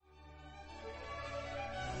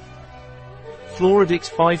Floradix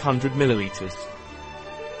 500 ml.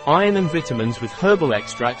 Iron and vitamins with herbal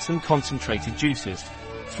extracts and concentrated juices.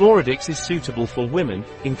 Floradix is suitable for women,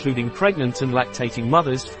 including pregnant and lactating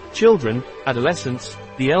mothers, children, adolescents,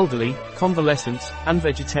 the elderly, convalescents, and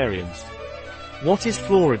vegetarians. What is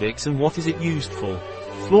Floradix and what is it used for?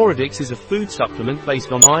 Floradix is a food supplement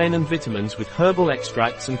based on iron and vitamins with herbal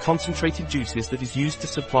extracts and concentrated juices that is used to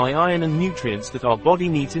supply iron and nutrients that our body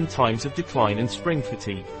needs in times of decline and spring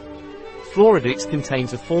fatigue. Floradix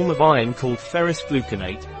contains a form of iron called ferrous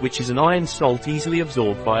gluconate, which is an iron salt easily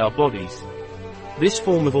absorbed by our bodies. This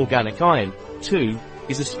form of organic iron, too,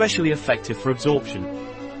 is especially effective for absorption.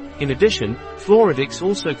 In addition, Floradix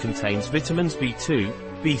also contains vitamins B2,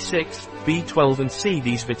 B6, B12 and C.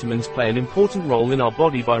 These vitamins play an important role in our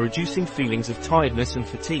body by reducing feelings of tiredness and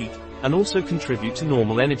fatigue, and also contribute to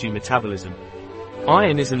normal energy metabolism.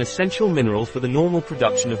 Iron is an essential mineral for the normal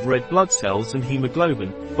production of red blood cells and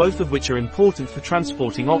hemoglobin, both of which are important for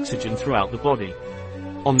transporting oxygen throughout the body.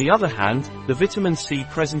 On the other hand, the vitamin C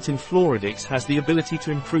present in Floradix has the ability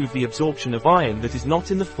to improve the absorption of iron that is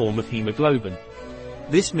not in the form of hemoglobin.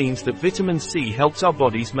 This means that vitamin C helps our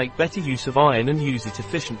bodies make better use of iron and use it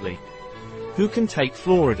efficiently. Who can take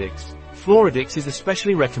Floradix? Floradix is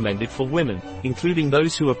especially recommended for women, including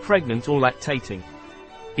those who are pregnant or lactating.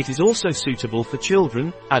 It is also suitable for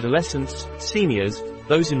children, adolescents, seniors,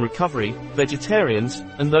 those in recovery, vegetarians,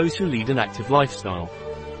 and those who lead an active lifestyle.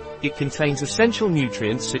 It contains essential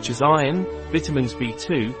nutrients such as iron, vitamins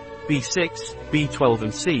B2, B6, B12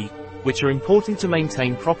 and C, which are important to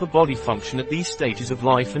maintain proper body function at these stages of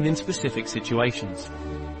life and in specific situations.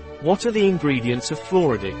 What are the ingredients of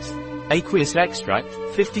Floradix? Aqueous extract,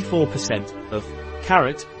 54%, of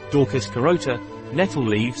carrot, Dorcas carota, nettle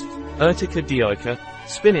leaves, Urtica dioica,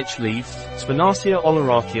 spinach leaves, Spinacia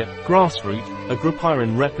oleracea, grassroot,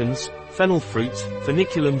 Agrippyron repens, fennel fruits,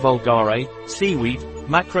 Feniculum vulgare, seaweed,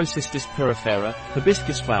 Macrocystis pyrifera,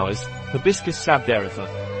 hibiscus flowers, Hibiscus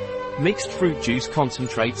sabdarifera. Mixed fruit juice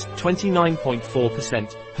concentrates,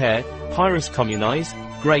 29.4%, pear, Pyrus communis,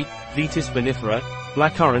 grape, Vitis vinifera,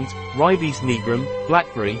 blackcurrant, Ribes nigrum,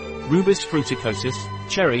 blackberry, Rubus fruticosus,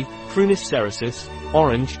 cherry, Prunus cereus,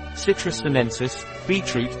 orange, Citrus sinensis,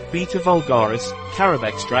 beetroot, Beta vulgaris, carob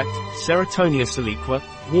extract, Serotonia saliqua,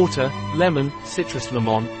 water, lemon, Citrus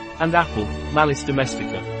lemon, and apple, Malis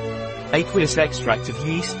domestica. Aqueous extract of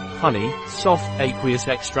yeast, honey, soft aqueous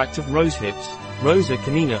extract of rosehips, Rosa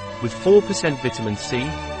canina, with 4% vitamin C,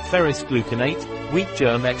 ferrous gluconate, wheat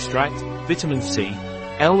germ extract, vitamin C,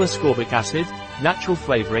 L-ascorbic acid, natural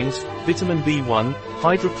flavorings, vitamin B1,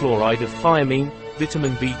 hydrochloride of thiamine,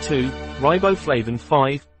 vitamin B2, riboflavin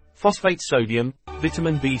 5, phosphate sodium,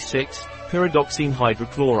 vitamin B6, pyridoxine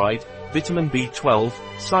hydrochloride, vitamin B12,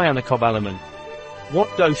 cyanocobalamin.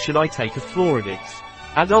 What dose should I take of Floradix?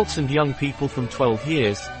 Adults and young people from 12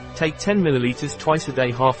 years, take 10 ml twice a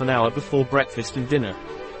day half an hour before breakfast and dinner.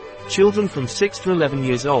 Children from 6 to 11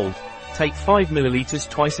 years old, take 5 ml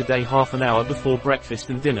twice a day half an hour before breakfast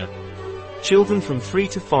and dinner. Children from 3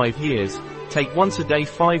 to 5 years, take once a day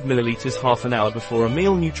 5 ml half an hour before a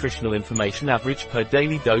meal. Nutritional information average per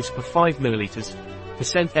daily dose per 5 ml.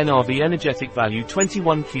 Percent NRV energetic value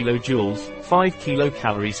 21 kJ, 5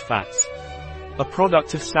 kilocalories fats. A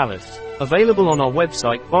product of SALUS. Available on our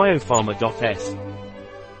website biopharma.s.